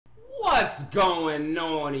What's going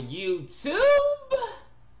on, YouTube?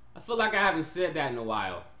 I feel like I haven't said that in a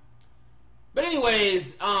while. But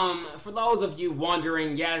anyways, for those of you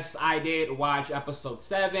wondering, yes, I did watch episode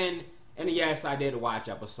 7, and yes, I did watch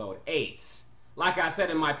episode 8. Like I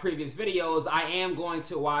said in my previous videos, I am going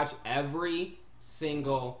to watch every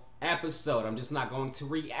single episode. I'm just not going to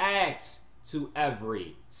react to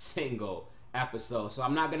every single episode. So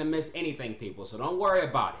I'm not going to miss anything, people. So don't worry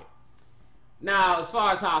about it. Now, as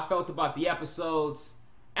far as how I felt about the episodes,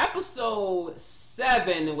 episode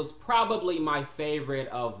 7 was probably my favorite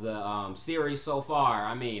of the series so far.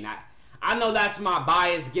 I mean, I know that's my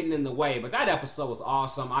bias getting in the way, but that episode was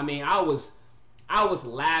awesome. I mean, I was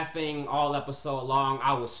laughing all episode long.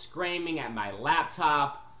 I was screaming at my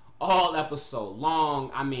laptop all episode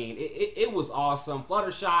long. I mean, it was awesome.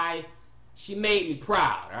 Fluttershy, she made me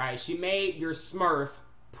proud, all right? She made your Smurf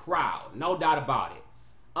proud, no doubt about it.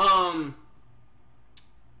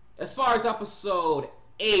 As far as episode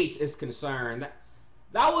 8 is concerned,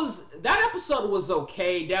 that episode was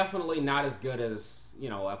okay. Definitely not as good as, you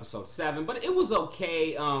know, episode 7, but it was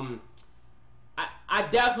okay. I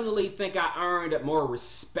definitely think I earned more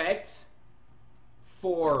respect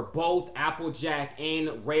for both Applejack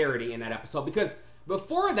and Rarity in that episode, because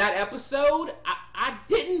before that episode, I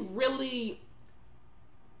didn't really,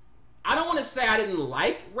 I don't want to say I didn't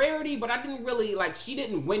like Rarity, but I didn't really, like, she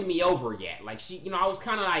didn't win me over yet. Like, she, you know, I was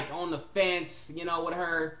kind of, like, on the fence, you know, with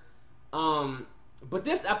her. But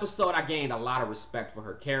this episode, I gained a lot of respect for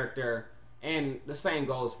her character, and the same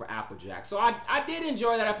goes for Applejack. So I did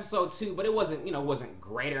enjoy that episode, too, but it wasn't, you know, wasn't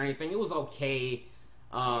great or anything. It was okay.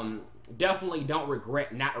 Definitely don't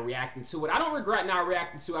regret not reacting to it. I don't regret not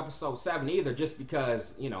reacting to episode 7 either, just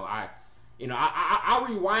because, you know, I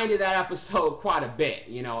rewinded that episode quite a bit,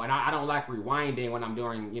 you know, and I don't like rewinding when I'm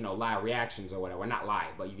doing, you know, live reactions or whatever. Not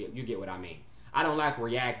live, but you get what I mean. I don't like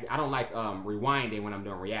rewinding when I'm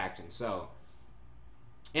doing reactions. So,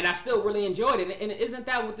 and I still really enjoyed it. And isn't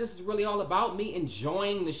that what this is really all about? Me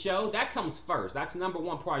enjoying the show? That comes first. That's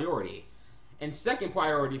 #1 priority. And second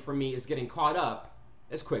priority for me is getting caught up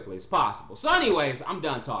as quickly as possible. So anyways, I'm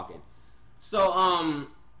done talking. So,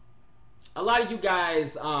 a lot of you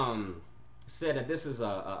guys, said that this is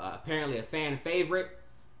apparently a fan favorite.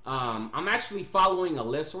 I'm actually following a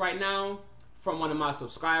list right now from one of my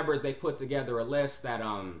subscribers. They put together a list that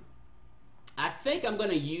I think I'm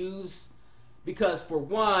gonna use, because for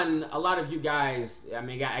one, a lot of you guys, I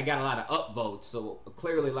mean, I got a lot of upvotes, so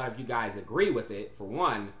clearly a lot of you guys agree with it, for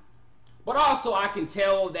one. But also I can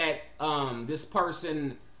tell that this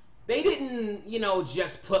person, they didn't, you know,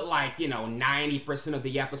 just put, like, you know, 90% of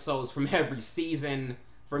the episodes from every season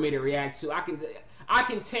for me to react to. I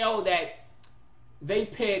can tell that they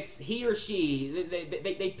picked, he or she,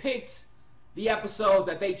 they picked the episodes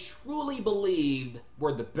that they truly believed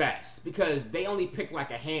were the best, because they only picked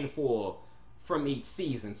like a handful from each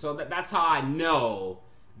season. So that's how I know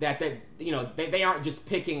that they aren't just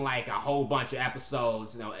picking like a whole bunch of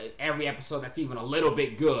episodes, you know, every episode that's even a little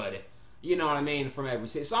bit good, you know what I mean, from every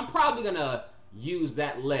season. So I'm probably gonna use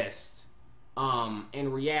that list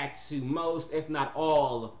and react to most, if not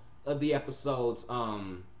all, of the episodes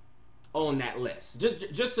on that list.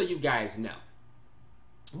 Just so you guys know.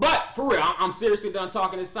 But for real, I'm seriously done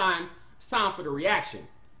talking this time. It's time for the reaction.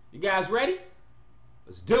 You guys ready?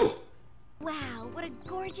 Let's do it. Wow, what a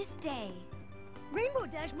gorgeous day. Rainbow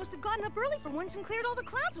Dash must have gotten up early for once and cleared all the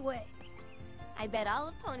clouds away. I bet all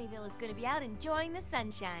of Ponyville is going to be out enjoying the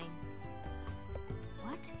sunshine.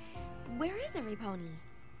 What? Where is every pony?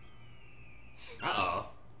 Uh-oh.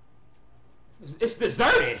 It's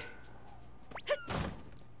deserted.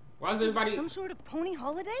 Why is everybody... Some sort of pony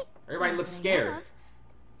holiday? Everybody looks scared.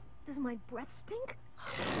 Does my breath stink?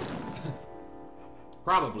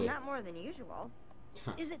 Probably. Not more than usual.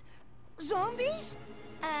 Is it zombies?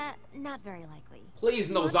 Not very likely.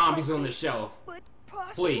 Please, no zombies on the show. But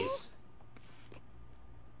possible? Please.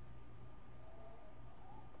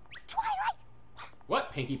 Twilight!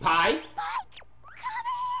 What, Pinkie Pie? Spike! Come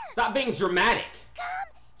here! Stop being dramatic. Come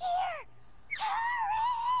here!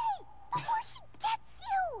 Hurry! Before she gets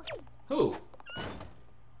you! Who?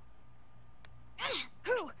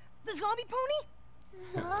 Who? The zombie pony?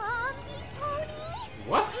 Zombie pony?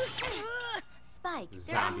 What? Spike, there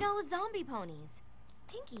Zombie. are no zombie ponies.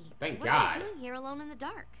 Pinkie, Thank what God. are you doing here alone in the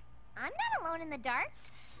dark? I'm not alone in the dark.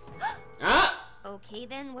 Huh? Okay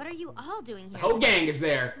then, what are you all doing here? The whole gang is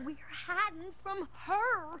there. We're hiding from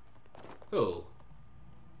her. Who?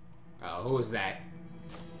 Oh, who is that?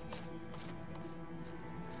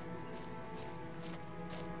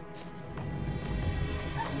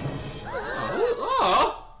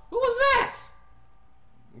 Oh, who was that?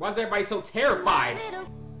 Why is everybody so terrified?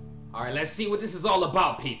 Alright, let's see what this is all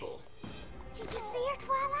about, people. Did you see her,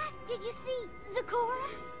 Twilight? Did you see Zecora?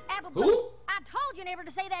 Apple Who? Bloom, I told you never to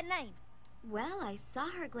say that name. Well, I saw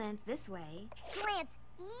her glance this way, Glance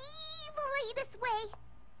evilly this way.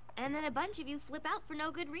 and then a bunch of you flip out for no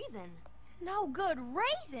good reason. No good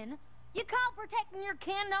reason? You call protecting your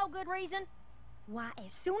kin no good reason? Why,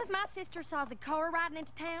 as soon as my sister saw Zecora riding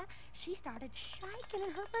into town, she started shaking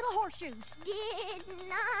in her little horseshoes. Did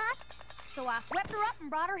not. So I swept her up and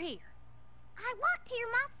brought her here. I walked here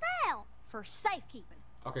myself. For safekeeping.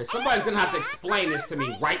 Okay, somebody's gonna have to explain this to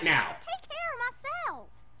me right now. Take care of myself.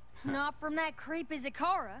 Not from that creepy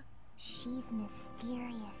Zecora. She's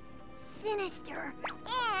mysterious, sinister,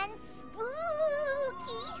 and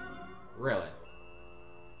spooky. Really?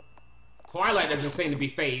 Twilight doesn't seem to be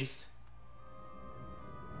phased.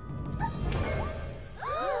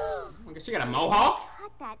 Okay, she got a mohawk?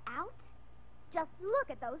 Cut that out. Just look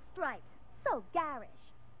at those stripes. So garish.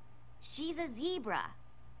 She's a zebra.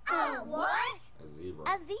 What? A zebra.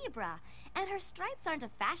 A zebra. And her stripes aren't a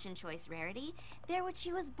fashion choice rarity. They're what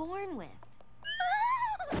she was born with.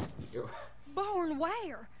 Born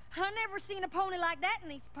where? I never seen a pony like that in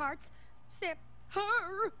these parts. Except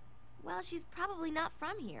her. Well, she's probably not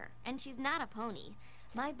from here, and she's not a pony.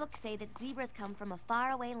 My books say that zebras come from a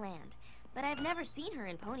faraway land, but I've never seen her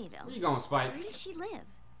in Ponyville. Where you going, Spike? Where does she live?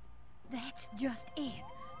 That's just it.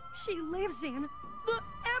 She lives in the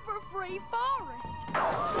Everfree Forest.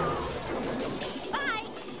 Bye.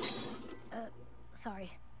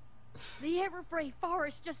 Sorry. The Everfree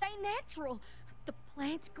Forest just ain't natural. The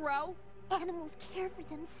plants grow. Animals care for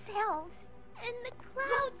themselves. And the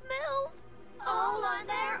clouds move. All on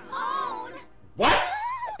their own. What?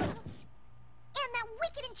 And that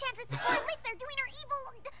wicked enchantress lives there doing her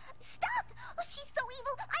evil stuff. Oh, she's so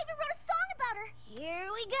evil. I even wrote a song about her. Here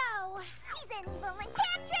we go. She's an evil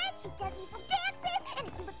enchantress. She does evil dances. And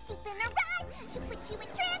if you look deep in her eyes, she'll put you in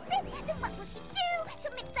trances. Then what will she do?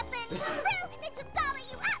 She'll mix up an evil brew. Then she'll gobble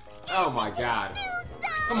you up. Oh my God.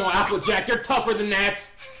 Come on, Applejack, you're tougher than that.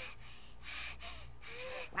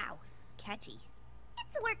 Wow, catchy.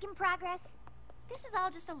 It's a work in progress. This is all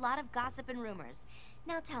just a lot of gossip and rumors.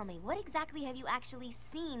 Now tell me, what exactly have you actually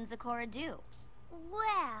seen Zecora do?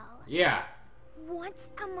 Well, Yeah. once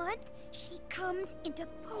a month, she comes into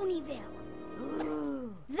Ponyville.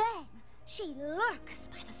 Ooh. Then, she lurks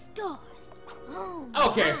by the stores. Oh,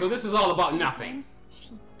 Okay, so this is all about nothing.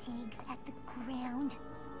 she digs at the ground.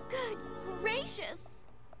 Good gracious.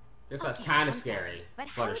 Guess that's Okay, kind I'm of sorry, scary. But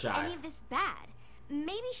how is any Fluttershy. of this bad?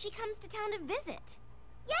 Maybe she comes to town to visit.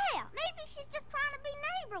 Yeah, maybe she's just trying to be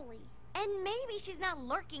neighborly. And maybe she's not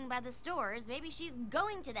lurking by the stores. Maybe she's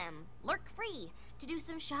going to them, lurk free, to do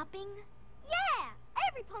some shopping. Yeah,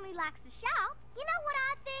 every pony likes to shop. You know what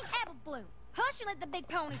I think? Apple Bloom, hush and let the big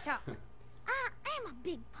pony talk. I am a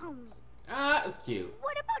big pony. Ah, that's cute.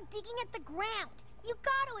 What about digging at the ground? You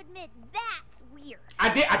gotta admit that's weird.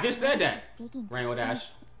 I just said that. Digging for Rainbow Dash.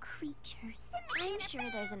 creatures. I'm sure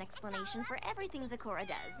there's an explanation for everything Zecora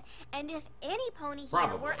does. And if any pony here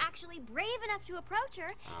Probably. were actually brave enough to approach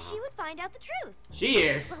her, she would find out the truth. She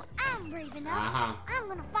is. Well, I'm brave enough. Uh-huh. I'm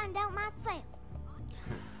gonna find out myself.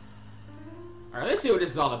 Alright, let's see what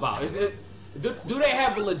this is all about. Is it do they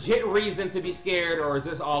have a legit reason to be scared, or is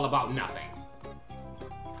this all about nothing?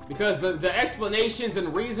 Because the explanations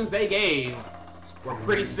and reasons they gave were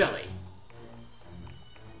pretty silly.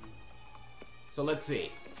 So let's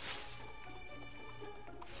see.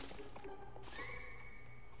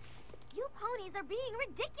 You ponies are being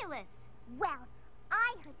ridiculous. Well,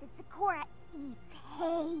 I heard that Zecora eats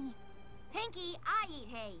hay. Pinky, I eat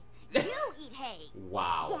hay. You eat hay.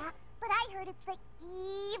 Wow. Yeah, but I heard it's the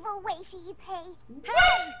evil way she eats hay.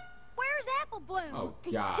 Hey! Where's Apple Bloom? Oh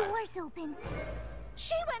The God. door's open.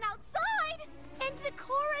 She went outside, and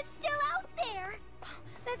Zecora's still out there.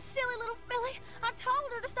 That silly little filly. I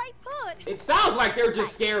told her to stay put. It sounds like they're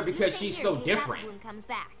just scared because Stay she's here so in case different. Apple Bloom comes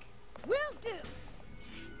back. Will do.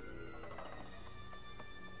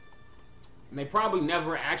 And they probably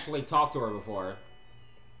never actually talked to her before.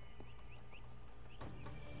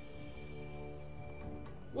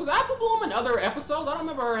 Was Apple Bloom in other episodes? I don't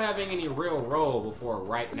remember her having any real role before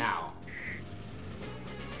right now.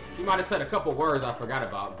 She might have said a couple words I forgot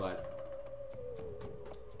about, but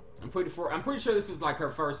I'm pretty sure this is like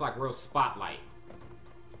her first like real spotlight.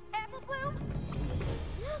 Apple Bloom?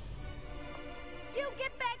 You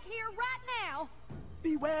get back here right now.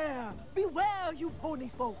 Beware! Beware, you pony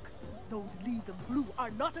folk! Those leaves of blue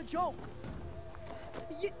are not a joke!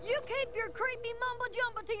 You keep your creepy mumbo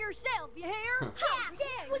jumbo to yourself, you hear? How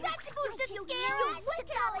dare you? Was I supposed to scare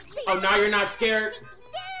you? Oh, now you're not scared?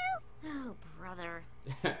 Oh, brother.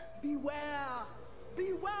 Beware!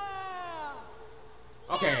 Beware!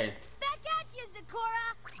 Okay. Back at you,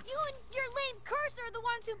 Zakora. You and your lame curse are the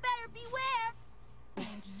ones who better beware. And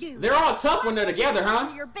you. They're all tough when they're together,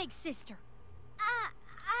 huh? Your big sister.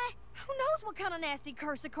 Who knows what kind of nasty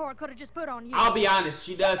curse Zakora could have just put on you? I'll be honest,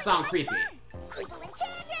 she does sound creepy. Evil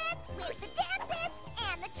enchantress with the dances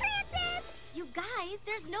and the trances. You guys,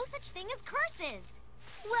 there's no such thing as curses.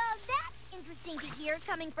 Well, that's interesting to hear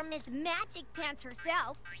coming from Miss Magic Pants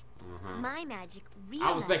herself. My magic, real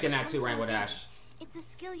I was thinking magic, that too, comes Rainbow from Dash. It's a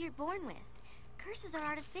skill you're born with. Curses are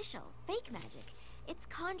artificial, fake magic. It's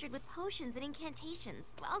conjured with potions and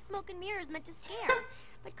incantations, while smoke and mirrors meant to scare.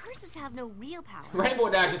 But curses have no real power. Rainbow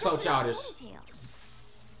Dash is so Just like a childish. ponytail.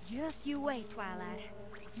 Just you wait, Twilight.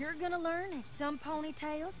 You're gonna learn if some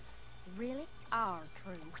ponytails really are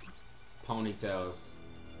true. Ponytails.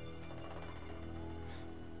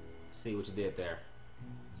 See what you did there.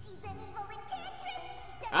 She's an evil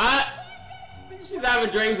enchantress. She's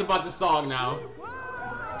having dreams about the song now.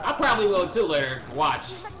 I probably will too later.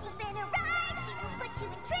 Watch. Look deep in her eyes. She will put you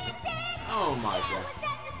in trances. Oh my Was god.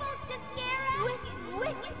 that supposed to scare us?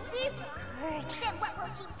 Wicked, she's a curse. Then what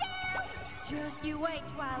will she do? Just you wait,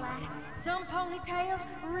 Twilight. Some ponytails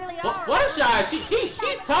really are. Fluttershy,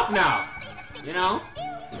 she's tough now. You know?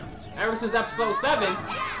 Ever since episode 7,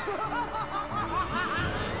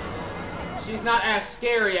 she's not as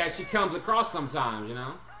scary as she comes across sometimes, you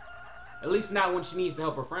know? At least not when she needs to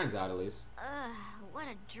help her friends out, at least. Ugh, what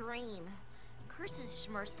a dream. Curses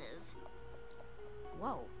schmerses.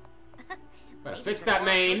 Whoa. Better Maybe fix the that wall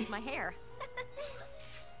mane. bruised my hair.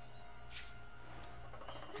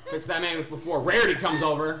 Fix that mane before Rarity comes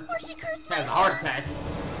over. Or she cursed Has a my heart attack.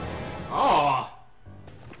 Oh.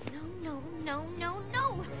 No.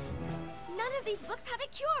 None of these books have a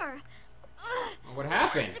cure. Ugh. What There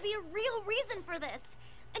happened? has to be a real reason for this.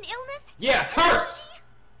 An illness? Yeah, curse!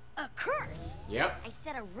 A curse? Yep. I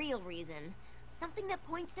said a real reason. Something that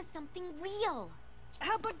points to something real.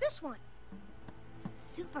 How about this one?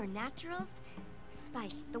 Supernaturals?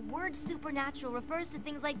 Spike, the word supernatural refers to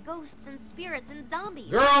things like ghosts and spirits and zombies.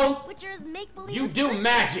 Girl, which are as make-believe you as do curses.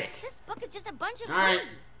 magic. This book is just a bunch of All right. hooey.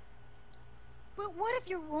 But what if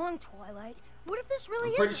you're wrong, Twilight? What if this really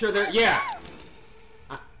I'm is? pretty sure they're, yeah.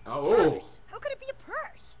 Oh. Purse? How could it be a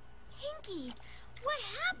purse? Hinky, what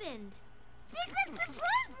happened?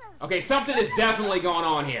 Okay, something is definitely going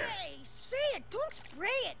on here. Hey, say it! Don't spray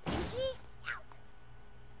it, Pinky!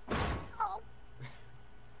 Oh.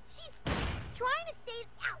 She's trying to save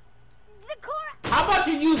out. Zakora. How about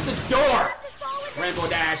you use the door, Rainbow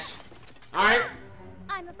Dash? All right,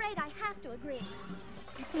 I'm afraid I have to agree.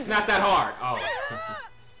 it's not that hard. Oh.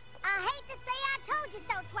 I hate to say I told you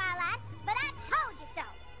so, Twilight, but I told you so.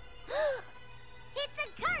 It's a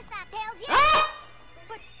curse, I tells you. Ah!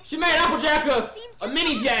 But She made Applejack a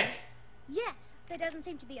mini jack. yes, there doesn't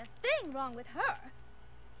seem to be a thing wrong with her.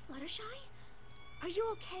 Fluttershy? Are you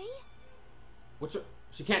okay? What's her,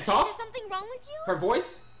 she can't Is talk? there something wrong with you? Her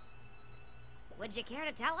voice? Would you care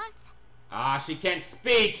to tell us? She can't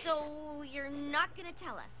speak. So, you're not gonna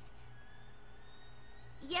tell us?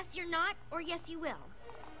 Yes, you're not, or yes, you will.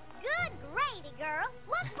 Good gravy, girl.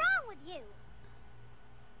 What's wrong with you?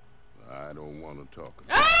 I don't want to talk.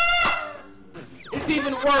 Ah! It's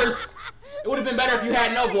even worse. It would have been better if you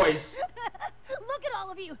had no voice. Look at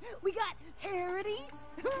all of you. We got Harity.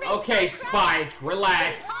 Okay, Spike,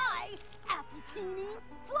 relax. Hi, Appletini,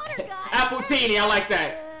 Flutter Guy. Appletini, I like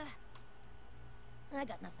that. I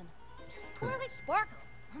got nothing. Twilight Sparkle.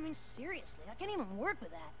 I mean, seriously, I can't even work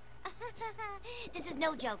with that. This is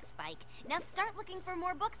no joke, Spike. Now start looking for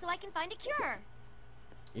more books so I can find a cure.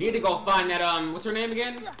 You need to go find that, what's her name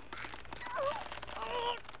again?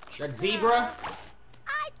 That zebra?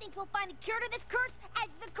 I think we'll find a cure to this curse at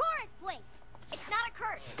Zakora's place. It's not a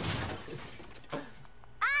curse.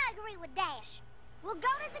 I agree with Dash. We'll go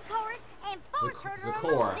to Zakora's and force her to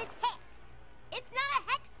Zakora. remove this hex. It's not a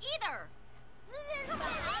hex either.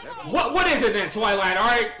 What is it then, Twilight? All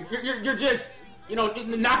right, you're just, you know,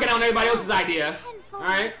 knocking down everybody else's idea. All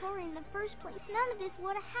right. Zakora in the first place, none of this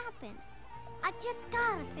would have happened. I just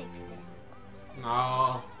gotta fix this.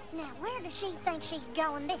 Oh. Now, where does she think she's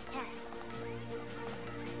going this time?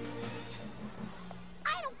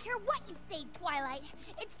 I don't care what you say, Twilight.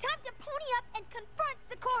 It's time to pony up and confront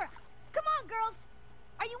Zakora. Come on, girls.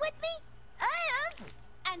 Are you with me? I am.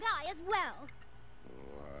 And I as well.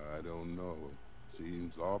 Oh, I don't know.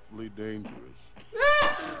 Seems awfully dangerous.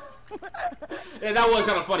 Yeah, that was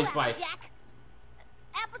kind of funny, Spike. Applejack.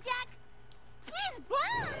 Applejack. She's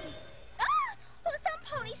blind. Ah! Some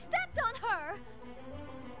pony stepped on her.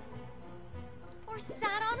 Or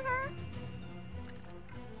sat on her.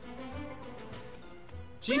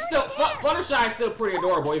 She's still Fluttershy is still pretty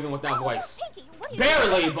adorable even with that voice. Pinky, what are you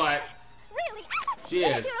Barely, doing? but Really? she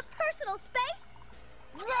is. Your personal space?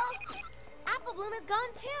 Apple Bloom is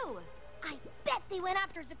gone too. I bet they went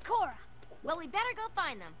after Zecora. Well, we better go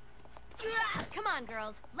find them. Come on,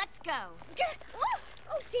 girls. Let's go.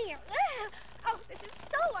 Oh dear. Oh, this is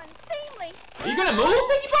so unseemly. Are you gonna move,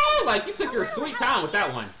 Pinky Ball? Like you took your sweet time with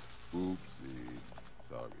that one. Oopsie.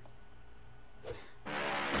 Sorry.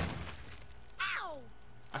 Ow!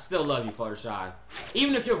 I still love you, Fluttershy.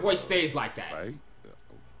 Even if your voice stays like that. Right?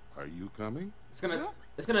 Are you coming? It's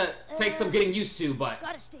gonna take some getting used to, but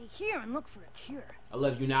Gotta stay here and look for a cure. I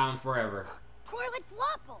love you now and forever. Toilet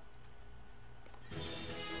Flopple.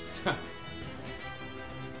 Stop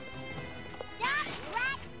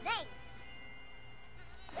right there.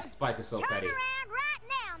 Spike is so Turn petty. around right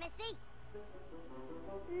now, Missy.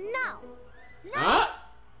 No. No. Huh?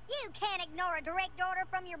 You can't ignore a direct order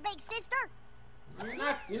from your big sister.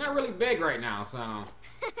 You're not really big right now, so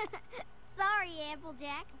Sorry,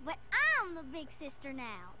 Applejack, but I'm the big sister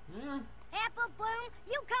now. yeah. Apple Bloom,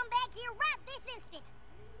 you come back here right this instant.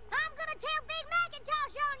 I'm gonna tell Big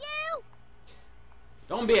Macintosh on you.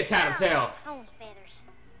 Don't be a tattletale. On feathers.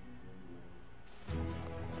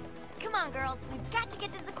 Come on, girls. We've got to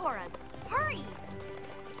get to Zecora's. Hurry!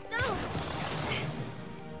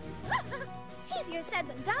 Easier said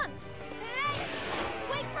than done. Hey,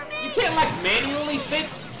 wait for me. You can't like manually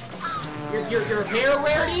fix your hair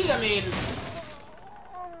rarity. I mean,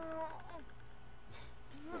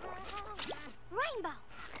 Rainbow.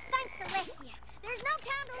 Thanks, Celestia. There's no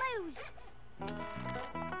time to lose.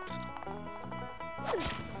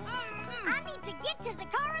 I need to get to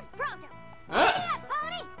Zecara's pronto. huh? Yeah,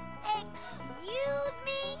 pony. Excuse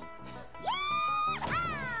me.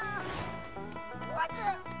 Yeah. What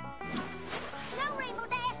the? No Rainbow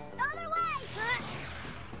Dash. The other way.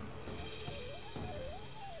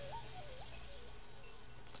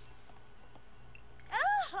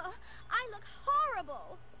 I look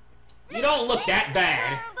horrible. You don't look that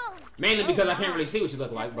bad. Horrible. Mainly because I can't really see what you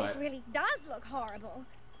look like, This but really does look horrible.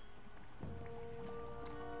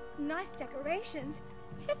 Nice decorations.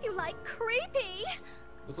 If you like creepy.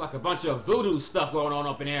 looks like a bunch of voodoo stuff going on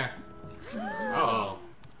up in here. Uh-oh.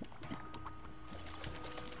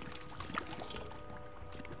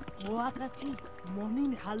 Wakati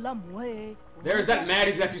morning halamwe. There's that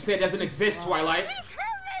magic that you said doesn't exist, Twilight.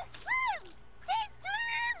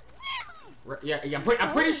 Yeah,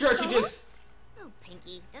 I'm pretty sure she just... Ooh,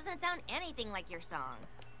 Pinky. Doesn't sound anything like your song.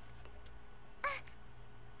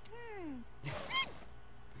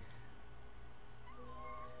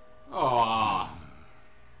 Aww.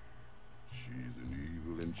 She's an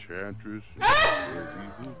evil enchantress. And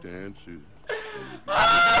evil dances.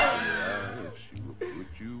 She will put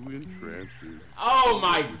you in trances. Oh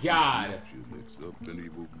my god. She'll mix up an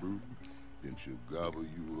evil brew. Then she'll gobble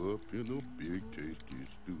you up in a big tasty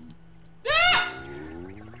stew.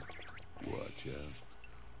 Watch out.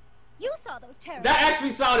 You saw those terrors. That actually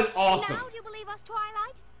sounded awesome. Now you believe us,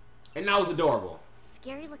 Twilight? And that was adorable.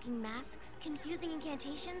 Scary looking masks, confusing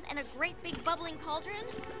incantations, and a great big bubbling cauldron?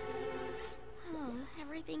 Oh,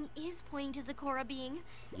 everything is pointing to Zecora being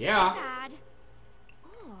Yeah. bad.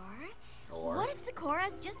 Or what if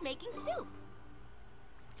Zecora's just making soup?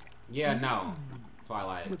 Yeah, no.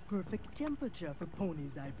 Twilight. The perfect temperature for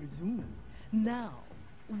ponies, I presume. Now,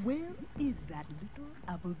 where is that little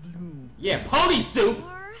Apple Bloom? Yeah, pony soup!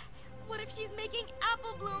 Or what if she's making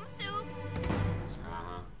apple bloom soup?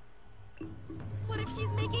 Uh-huh. What if she's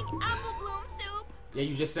making apple bloom soup? Yeah,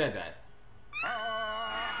 you just said that.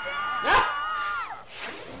 Ah!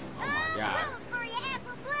 Oh my god. For you,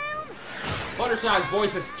 Apple Bloom. Fluttershy's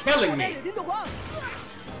voice is killing me. In the wall.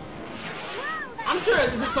 I'm sure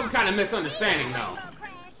this is some kind of misunderstanding, though.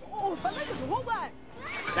 Oh,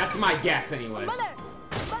 That's my guess, anyways.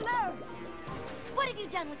 What have you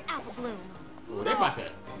done with apple bloom? Ooh, they about to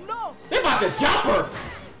No. jump her!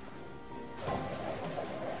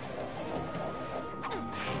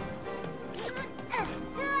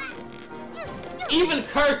 Even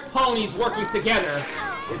cursed ponies working together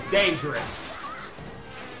is dangerous.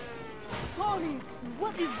 Ponies,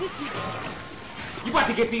 what is this you You about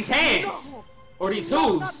to get these hands! No. Or these Not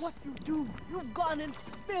hooves! what you do. You've gone and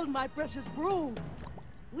spilled my precious brew.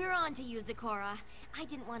 We're on to you, Zecora. I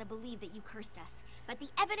didn't want to believe that you cursed us, but the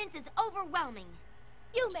evidence is overwhelming.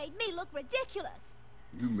 You made me look ridiculous.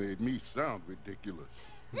 You made me sound ridiculous.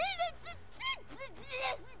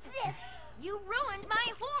 You ruined my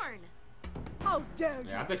horn! How dare you?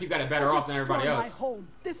 Yeah, I think you got it better off than everybody Destroy else. my home,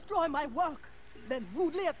 destroy my work, then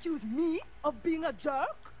rudely accuse me of being a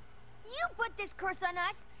jerk? You put this curse on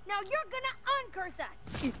us. Now you're gonna uncurse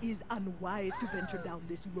us. It is unwise to venture down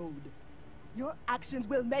this road. Your actions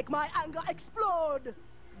will make my anger explode.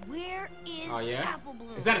 Where is Oh yeah? Apple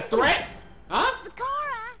Bloom? Is that a threat? Huh?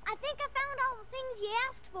 Sakura, I think I found all the things you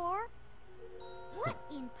asked for. What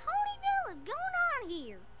in Ponyville is going on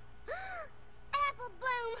here? Apple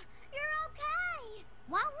Bloom, you're okay.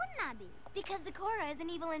 Why wouldn't I be? Because Sakura is an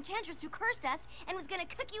evil enchantress who cursed us and was gonna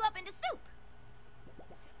cook you up into soup.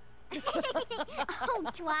 Oh,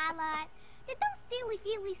 Twilight. Did those silly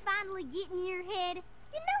feelies finally get in your head?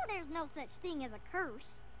 You know there's no such thing as a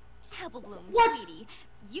curse. Apple Bloom, What? sweetie,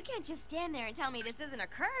 you can't just stand there and tell me this isn't a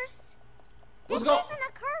curse. What's This going? isn't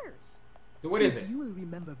a curse. What is If it? you will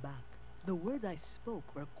remember back, the words I spoke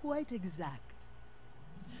were quite exact.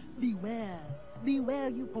 Beware, beware,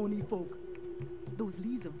 you pony folk. Those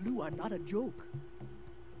leaves of blue are not a joke.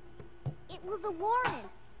 It was a warning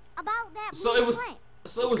about that So blue it was. plant.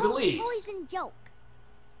 So it was the Called leaves. Poison joke.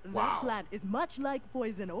 Wow. That plant is much like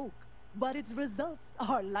poison oak, but its results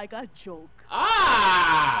are like a joke.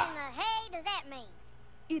 Ah! What in the hay does that mean?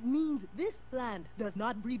 It means this plant does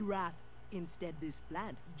not breed wrath. Instead, this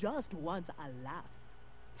plant just wants a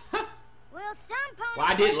laugh. Well, some ponies Well,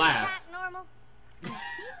 I did are laugh. not normal. I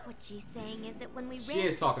think what she's saying is that when we She ran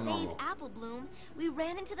is to talking save normal. Apple Bloom, we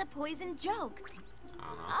ran into the poison joke.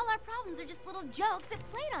 Uh-huh. All our problems are just little jokes that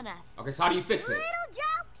played on us. Okay, so how do you fix it? Little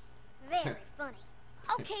jokes? Very funny.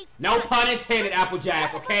 Okay. No pun intended,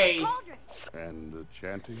 Applejack. Okay. Cauldron And the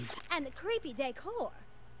chanting? and the creepy decor.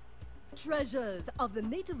 Treasures of the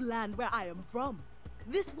native land where I am from.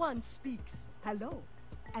 This one speaks hello,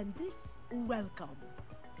 and this welcome.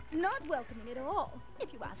 Not welcoming at all,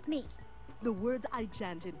 if you ask me. The words I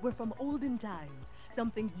chanted were from olden times,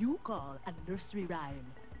 something you call a nursery rhyme.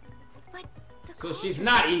 But the So she's cauldron,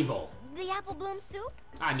 not evil. the Apple Bloom soup?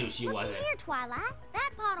 I knew she Look wasn't. here, Twilight. That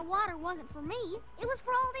pot of water wasn't for me. It was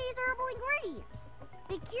for all these herbal ingredients.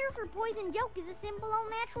 The cure for poison joke is a simple,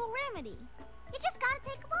 all-natural remedy. You just gotta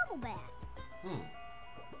take a bubble bath.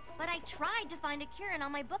 But I tried to find a cure in all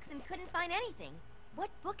my books and couldn't find anything. What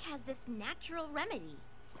book has this natural remedy?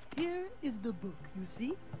 Here is the book, you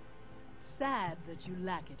see? Sad that you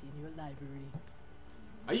lack it in your library.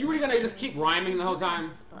 Are you really gonna just keep rhyming the whole I do have time?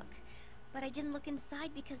 This book, but I didn't look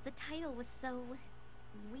inside because the title was so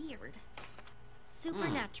weird.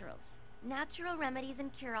 Supernaturals. Natural remedies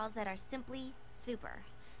and cure-alls that are simply super.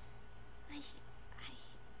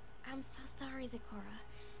 I'm so sorry, Zecora.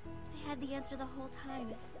 I had the answer the whole time.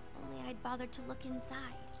 If only I'd bothered to look inside.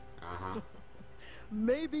 Uh-huh.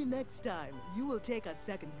 Maybe next time you will take a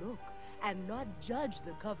second look and not judge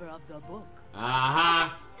the cover of the book. Uh-huh.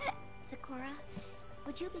 Zecora,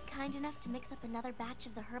 would you be kind enough to mix up another batch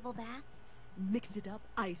of the herbal bath? Mix it up,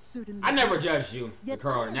 I certainly I never will. judged you, Yet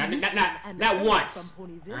Zecora. I Not listen and not learn once. from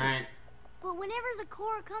Ponyville. Alright. But whenever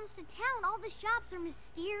Zecora comes to town, all the shops are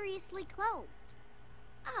mysteriously closed.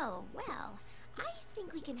 Oh, well, I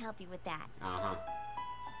think we can help you with that. Uh-huh.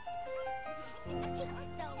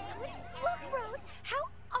 Look, Rose, how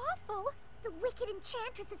awful! The wicked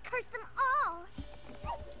enchantress has cursed them all.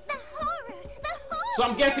 The horror! The horror! So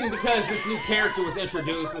I'm guessing because this new character was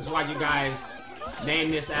introduced is why you guys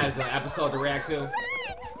named this as an episode to react to.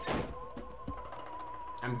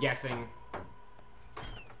 I'm guessing.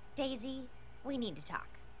 Daisy, we need to talk.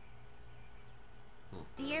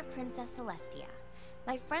 Dear Princess Celestia,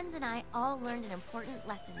 my friends and I all learned an important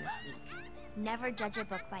lesson this week. Never judge a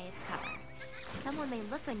book by its cover. Someone may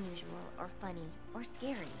look unusual or funny or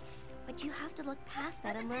scary, but you have to look past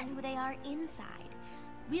that and learn who they are inside.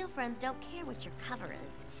 Real friends don't care what your cover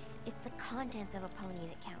is. It's the contents of a pony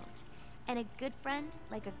that count. And a good friend,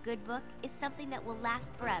 like a good book, is something that will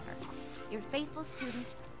last forever. Your faithful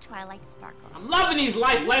student, Twilight Sparkle. I'm loving these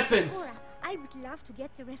life lessons. Cora, I would love to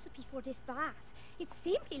get the recipe for this bath. It's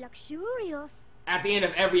simply luxurious. At the end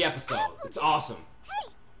of every episode. It's awesome.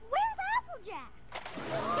 Hey, where's Applejack?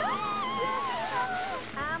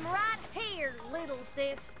 I'm right here, little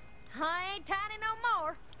sis. I ain't tiny no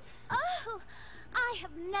more. Oh, I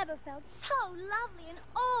have never felt so lovely in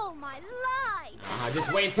all my life.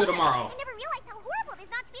 Just wait until tomorrow. I never realized how horrible it is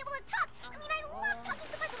not to be able to talk. I mean, I love talking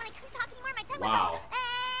so much, but when I couldn't talk anymore, my tongue Wow. was like,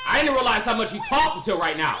 I didn't realize how much you talked until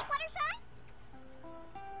right now.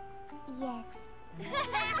 Yes.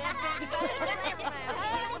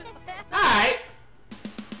 Alright.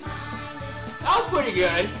 That was pretty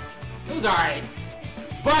good. It was alright.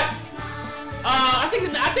 But I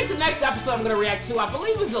think the next episode I'm gonna react to, I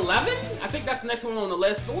believe is 11. I think that's the next one on the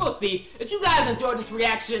list, but we'll see. If you guys enjoyed this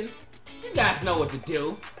reaction, you guys know what to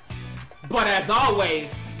do. But as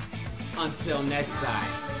always, until next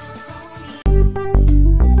time.